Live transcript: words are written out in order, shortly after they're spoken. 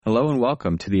Hello and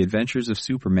welcome to the Adventures of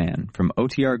Superman from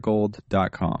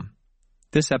OTRGold.com.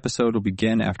 This episode will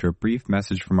begin after a brief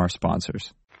message from our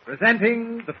sponsors.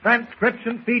 Presenting the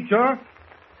transcription feature,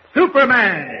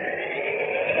 Superman!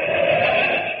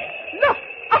 Look!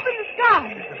 Up in the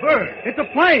sky! It's a bird. It's a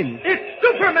plane. It's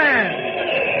Superman!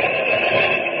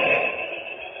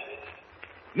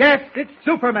 Yes, it's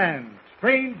Superman,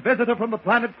 strange visitor from the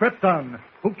planet Krypton,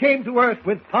 who came to Earth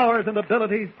with powers and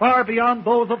abilities far beyond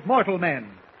those of mortal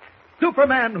men.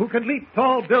 Superman, who can leap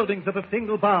tall buildings at a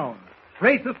single bound,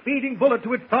 race a speeding bullet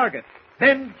to its target,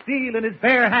 bend steel in his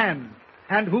bare hands,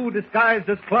 and who, disguised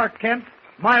as Clark Kent,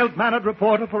 mild-mannered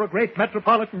reporter for a great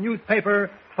metropolitan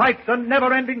newspaper, fights a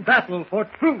never-ending battle for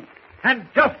truth and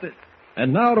justice.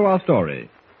 And now to our story.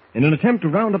 In an attempt to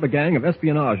round up a gang of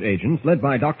espionage agents led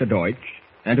by Dr. Deutch,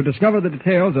 and to discover the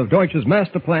details of Deutsch's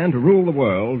master plan to rule the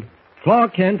world,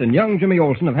 Clark Kent and young Jimmy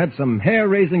Olsen have had some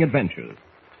hair-raising adventures.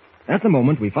 At the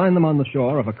moment, we find them on the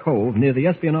shore of a cove near the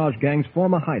espionage gang's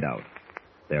former hideout.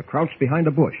 They're crouched behind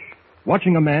a bush,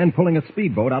 watching a man pulling a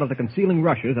speedboat out of the concealing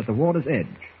rushes at the water's edge.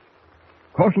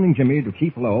 Cautioning Jimmy to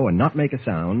keep low and not make a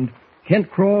sound,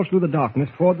 Kent crawls through the darkness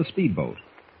toward the speedboat.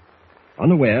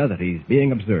 Unaware that he's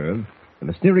being observed, the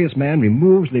mysterious man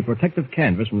removes the protective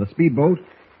canvas from the speedboat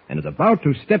and is about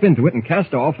to step into it and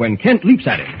cast off when Kent leaps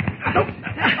at him.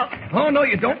 Oh, no,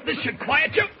 you don't. This should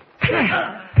quiet you.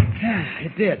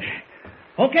 It did.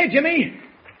 Okay, Jimmy.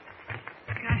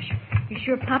 Gosh, you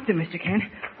sure popped him, Mr. Kent.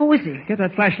 Who is he? Get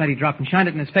that flashlight he dropped and shine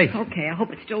it in his face. Okay, I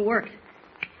hope it still works.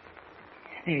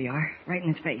 There you are, right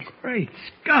in his face. Great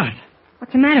Scott.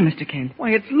 What's the matter, Mr. Kent?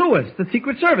 Why, it's Lewis, the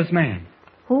Secret Service man.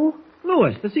 Who?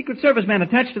 Lewis, the Secret Service man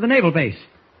attached to the naval base.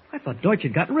 I thought Deutch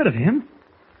had gotten rid of him.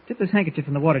 Dip this handkerchief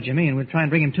in the water, Jimmy, and we'll try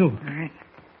and bring him to. All right.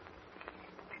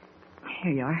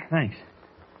 Here you are. Thanks.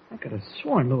 I could have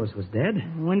sworn Lewis was dead.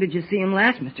 When did you see him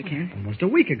last, Mr. Kent? Almost a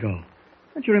week ago.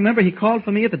 Don't you remember he called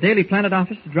for me at the Daily Planet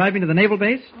office to drive me to the naval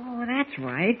base? Oh, that's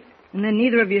right. And then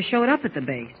neither of you showed up at the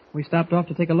base. We stopped off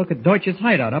to take a look at Deutsch's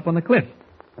hideout up on the cliff.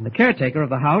 And the caretaker of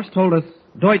the house told us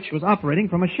Deutch was operating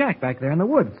from a shack back there in the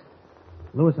woods.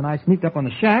 Lewis and I sneaked up on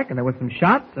the shack, and there were some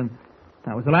shots, and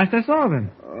that was the last I saw of him.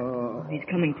 Oh, he's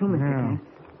coming too, Mr. Kent.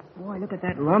 Boy, look at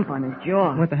that lump on his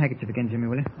jaw. Wet the handkerchief again, Jimmy,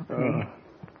 will you? Okay.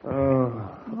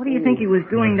 What do you think he was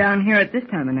doing down here at this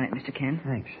time of night, Mr. Kent?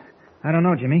 Thanks. I don't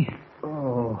know, Jimmy.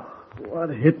 Oh,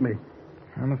 what hit me?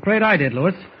 I'm afraid I did,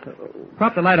 Lewis.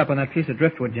 Prop the light up on that piece of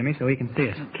driftwood, Jimmy, so he can see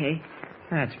us. Okay.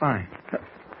 That's fine.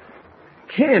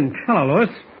 Kent. Hello, Lewis.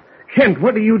 Kent,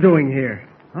 what are you doing here?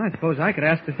 I suppose I could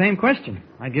ask the same question.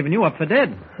 I'd given you up for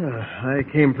dead. I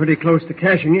came pretty close to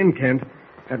cashing in, Kent.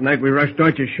 That night we rushed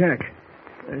Deutsch's shack.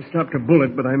 I stopped a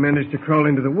bullet, but I managed to crawl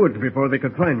into the woods before they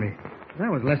could find me. That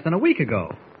was less than a week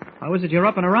ago. How was it you're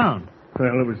up and around?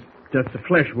 Well, it was just a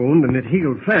flesh wound, and it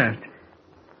healed fast.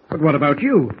 But what about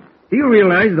you? Do you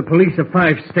realize the police of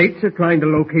 5 states are trying to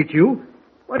locate you?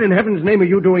 What in heaven's name are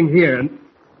you doing here? And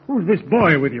who's this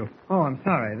boy with you? Oh, I'm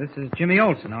sorry. This is Jimmy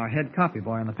Olsen, our head copy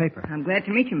boy on the paper. I'm glad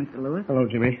to meet you, Mr. Lewis. Hello,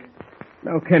 Jimmy.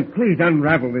 Now, Kent, please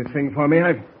unravel this thing for me.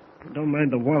 I don't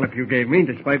mind the wallop you gave me,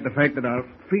 despite the fact that I'll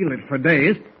feel it for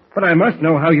days. But I must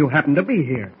know how you happen to be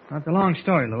here. That's a long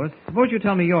story, Lewis. Suppose you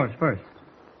tell me yours first.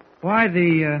 Why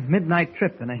the midnight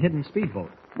trip in a hidden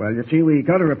speedboat? Well, you see, we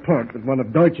got a report that one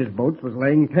of Deutsch's boats was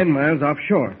laying 10 miles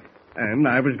offshore. And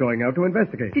I was going out to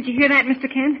investigate. Did you hear that, Mr.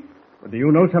 Kent? Do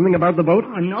you know something about the boat?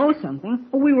 Oh, I know something.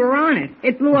 Oh, we were on it.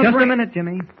 It blew up. Just a minute,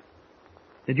 Jimmy.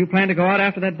 Did you plan to go out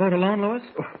after that boat alone, Lewis?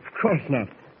 Oh, of course not.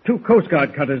 2 Coast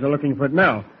Guard cutters are looking for it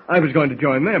now. I was going to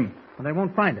join them. Well, they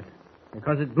won't find it.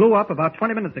 Because it blew up about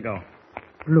 20 minutes ago.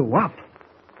 Blew up?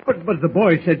 But the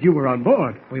boy said you were on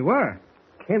board. We were.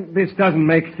 Kent, this doesn't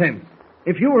make sense.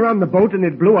 If you were on the boat and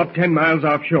it blew up 10 miles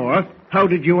offshore, how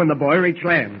did you and the boy reach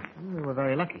land? We were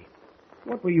very lucky.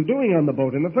 What were you doing on the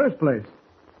boat in the first place?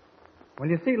 Well,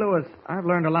 you see, Lewis, I've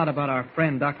learned a lot about our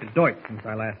friend Dr. Deutch since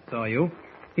I last saw you.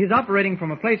 He's operating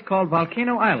from a place called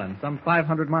Volcano Island, some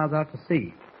 500 miles out to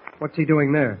sea. What's he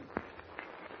doing there?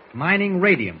 Mining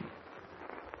radium.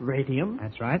 Radium?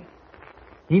 That's right.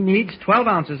 He needs 12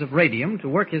 ounces of radium to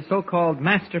work his so-called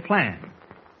master plan.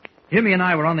 Jimmy and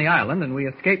I were on the island, and we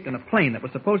escaped in a plane that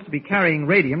was supposed to be carrying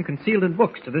radium concealed in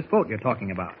books to this boat you're talking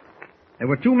about. There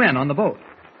were 2 men on the boat.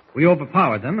 We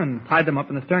overpowered them and tied them up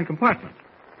in the stern compartment.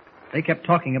 They kept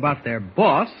talking about their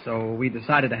boss, so we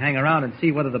decided to hang around and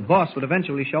see whether the boss would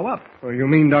eventually show up. Oh, you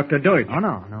mean Dr. Deutch? Oh,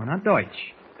 no, not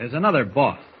Deutch. There's another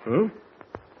boss. Who?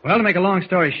 Well, to make a long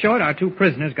story short, our 2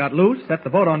 prisoners got loose, set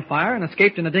the boat on fire, and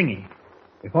escaped in a dinghy.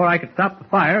 Before I could stop the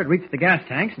fire, it reached the gas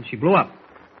tanks, and she blew up.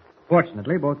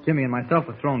 Fortunately, both Jimmy and myself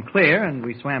were thrown clear, and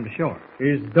we swam to shore.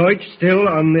 Is Deutch still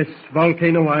on this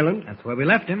volcano island? That's where we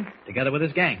left him, together with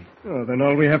his gang. Oh, then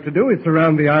all we have to do is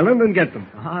surround the island and get them.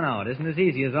 Oh, no, it isn't as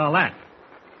easy as all that.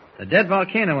 The dead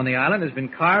volcano on the island has been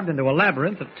carved into a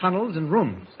labyrinth of tunnels and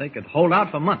rooms. They could hold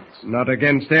out for months. Not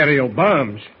against aerial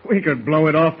bombs. We could blow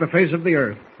it off the face of the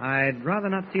earth. I'd rather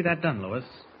not see that done, Lewis.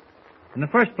 In the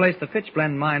first place, the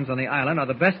pitchblende mines on the island are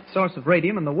the best source of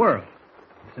radium in the world.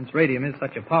 Since radium is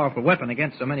such a powerful weapon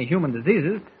against so many human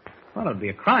diseases, well, it would be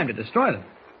a crime to destroy them.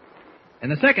 In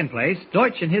the second place,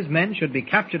 Deutch and his men should be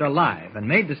captured alive and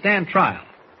made to stand trial,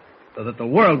 so that the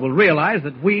world will realize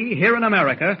that we, here in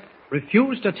America,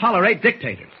 refuse to tolerate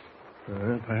dictators.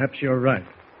 Perhaps you're right.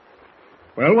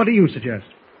 Well, what do you suggest?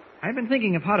 I've been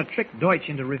thinking of how to trick Deutch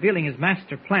into revealing his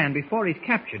master plan before he's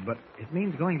captured, but it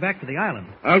means going back to the island.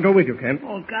 I'll go with you, Kent.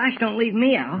 Oh, gosh, don't leave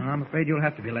me out. I'm afraid you'll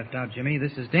have to be left out, Jimmy.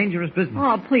 This is dangerous business.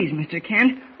 Oh, please, Mr.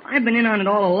 Kent. I've been in on it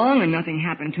all along and nothing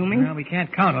happened to me. Well, we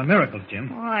can't count on miracles,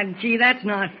 Jim. Oh, gee, that's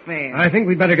not fair. I think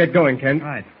we'd better get going, Kent.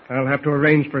 Right. I'll have to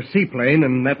arrange for a seaplane,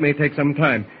 and that may take some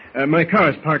time. My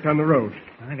car's parked on the road.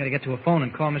 I've got to get to a phone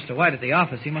and call Mr. White at the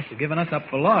office. He must have given us up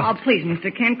for lost. Oh, please,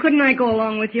 Mr. Kent, couldn't I go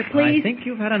along with you, please? I think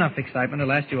you've had enough excitement to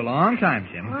last you a long time,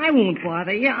 Jim. I won't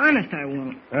bother you. Honest, I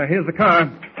won't. Here's the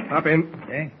car. Hop in.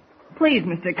 Okay. Please,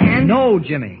 Mr. Kent. No,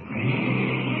 Jimmy.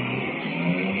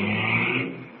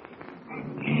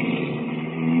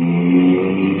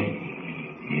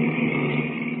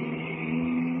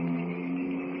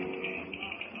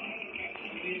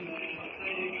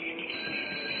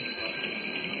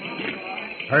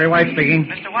 Perry White speaking.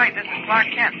 Mr. White, this is Clark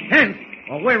Kent. Kent?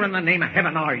 Well, where in the name of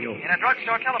heaven are you? In a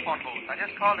drugstore telephone booth. I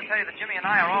just called to tell you that Jimmy and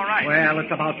I are all right. Well,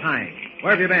 it's about time.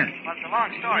 Where have you been? Well, it's a long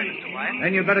story, Mr. White.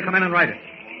 Then you'd better come in and write it.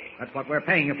 That's what we're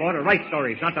paying you for, to write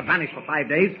stories, not to vanish for 5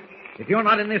 days. If you're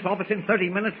not in this office in 30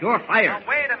 minutes, you're fired. Now,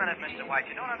 wait a minute, Mr.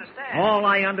 White. You don't understand. All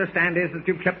I understand is that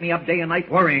you've kept me up day and night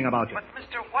worrying about you. But,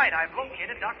 Mr. White, I've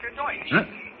located Dr. Deutch. Huh?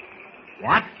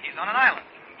 What? He's on an island.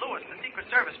 Lewis, the Secret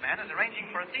Service man, is arranging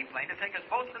for a seaplane to take us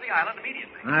both to the island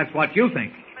immediately. That's what you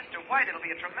think. Mr. White, it'll be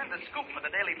a tremendous scoop for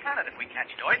the Daily Planet if we catch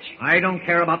Deutch. I don't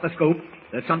care about the scoop.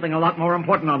 There's something a lot more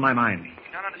important on my mind. You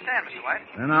don't understand, Mr. White.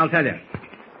 Then I'll tell you.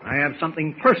 I have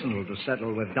something personal to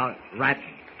settle with Rat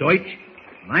Deutch,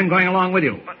 and I'm going along with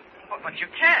you. But you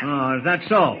can't. Oh, is that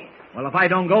so? Well, if I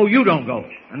don't go, you don't go.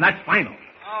 And that's final.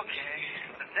 Okay.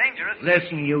 It's dangerous.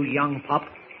 Listen, you young pup.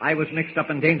 I was mixed up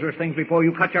in dangerous things before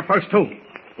you cut your first tooth.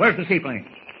 Where's the seaplane?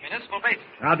 Municipal base.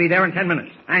 I'll be there in 10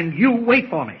 minutes. And you wait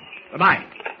for me. Goodbye.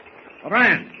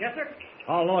 O'Brien. Yes, sir.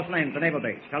 Call Lois Lane at the naval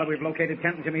base. Tell her we've located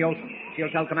Kent and Jimmy Olsen. She'll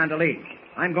tell Commander Lee.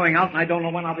 I'm going out, and I don't know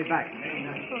when I'll be back.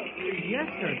 Yes,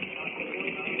 sir.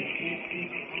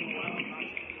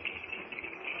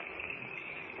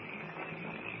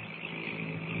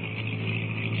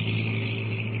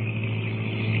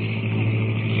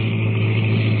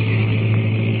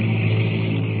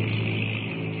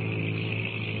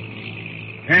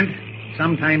 Kent,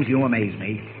 sometimes you amaze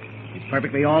me. It's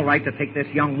perfectly all right to take this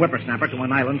young whippersnapper to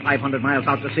an island 500 miles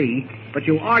out to sea, but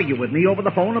you argue with me over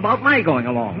the phone about my going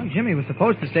along. Well, Jimmy was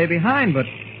supposed to stay behind, but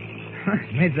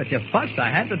he made such a fuss, I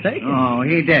had to take him. Oh,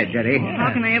 he did he? Well,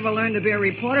 how can I ever learn to be a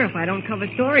reporter if I don't cover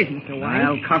stories, Mr. White?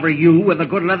 I'll cover you with a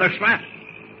good leather strap.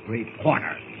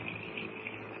 Reporter.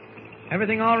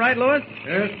 Everything all right, Lewis?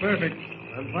 Yes, perfect.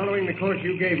 I'm following the course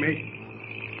you gave me.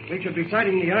 We should be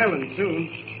sighting the island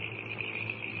soon.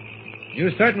 You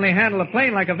certainly handle a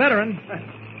plane like a veteran.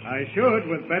 I should,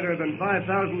 with better than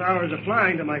 5,000 hours of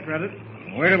flying to my credit.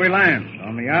 Where do we land?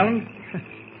 On the island?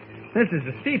 This is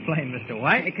a seaplane, Mr.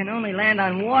 White. It can only land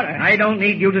on water. I don't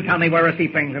need you to tell me where a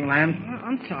seaplane can land.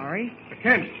 I'm sorry.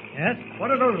 Kent, Yes? what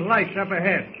are those lights up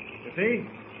ahead? You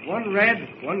see? One red,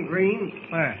 one green.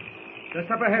 Where?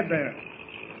 Just up ahead there.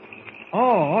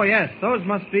 Oh, yes. Those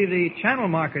must be the channel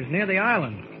markers near the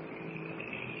island.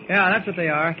 Yeah, that's what they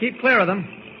are. Keep clear of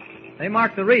them. They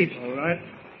mark the reefs. All right.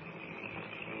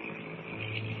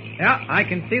 Yeah, I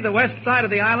can see the west side of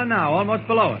the island now, almost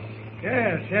below us.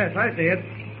 Yes, I see it.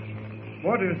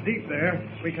 Water's deep there.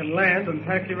 We can land and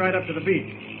taxi right up to the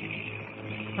beach.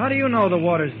 How do you know the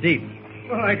water's deep?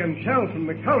 Well, I can tell from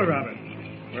the color of it.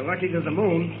 We're lucky there's a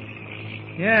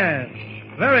moon. Yes,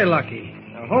 very lucky.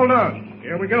 Now, hold on.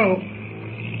 Here we go.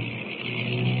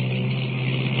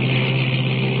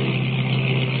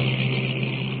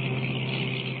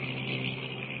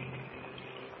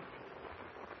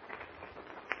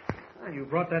 You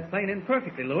brought that plane in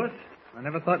perfectly, Lewis. I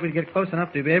never thought we'd get close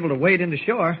enough to be able to wade into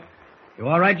shore. You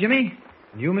all right, Jimmy?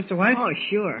 And you, Mr. White? Oh,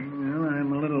 sure. Well,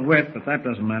 I'm a little wet, but that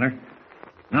doesn't matter.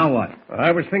 Now what?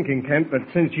 I was thinking, Kent, that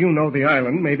since you know the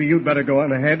island, maybe you'd better go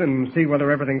on ahead and see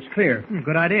whether everything's clear.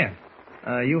 Good idea.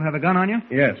 You have a gun on you?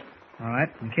 Yes. All right.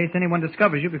 In case anyone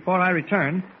discovers you before I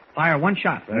return, fire one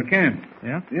shot. Kent.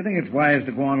 Yeah? Do you think it's wise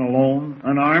to go on alone,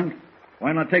 unarmed?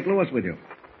 Why not take Lewis with you?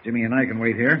 Jimmy and I can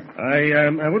wait here.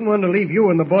 I wouldn't want to leave you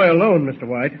and the boy alone, Mr.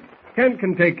 White. Kent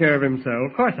can take care of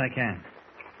himself. Of course I can.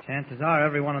 Chances are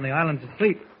everyone on the island's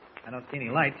asleep. I don't see any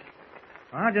lights.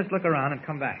 I'll just look around and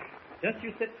come back. Just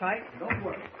you sit tight and don't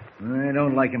worry. I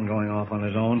don't like him going off on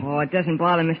his own. Oh, it doesn't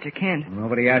bother Mr. Kent.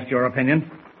 Nobody asked your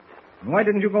opinion. Why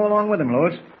didn't you go along with him,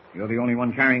 Lewis? You're the only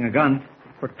one carrying a gun.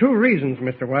 For two reasons,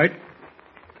 Mr. White.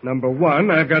 Number one,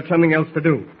 I've got something else to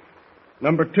do.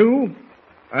 Number two,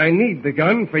 I need the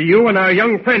gun for you and our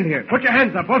young friend here. Put your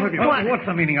hands up, both of you. What's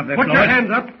the meaning of this, Put Lewis? your hands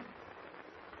up.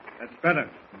 That's better.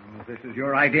 This is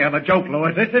your idea of a joke,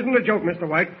 Lewis. This isn't a joke, Mr.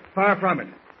 White. Far from it.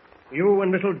 You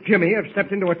and little Jimmy have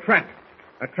stepped into a trap.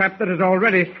 A trap that has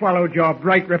already swallowed your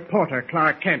bright reporter,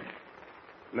 Clark Kent.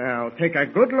 Now, take a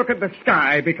good look at the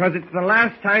sky, because it's the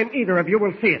last time either of you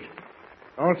will see it.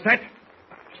 All set?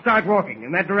 Start walking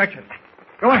in that direction.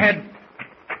 Go ahead.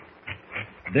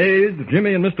 Dazed,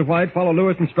 Jimmy and Mr. White follow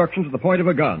Lewis' instructions to the point of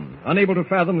a gun, unable to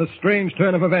fathom the strange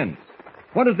turn of events.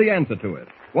 What is the answer to it?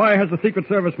 Why has the Secret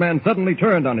Service man suddenly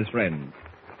turned on his friends?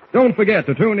 Don't forget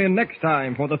to tune in next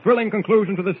time for the thrilling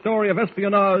conclusion to the story of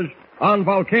espionage on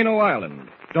Volcano Island.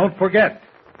 Don't forget,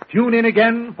 tune in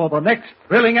again for the next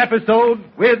thrilling episode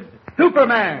with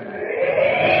Superman.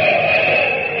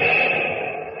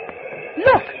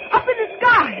 Look, up in the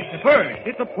sky. It's a bird.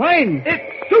 It's a plane.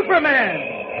 It's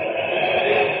Superman!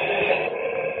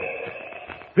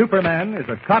 Superman is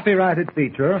a copyrighted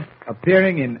feature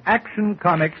appearing in Action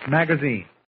Comics magazine.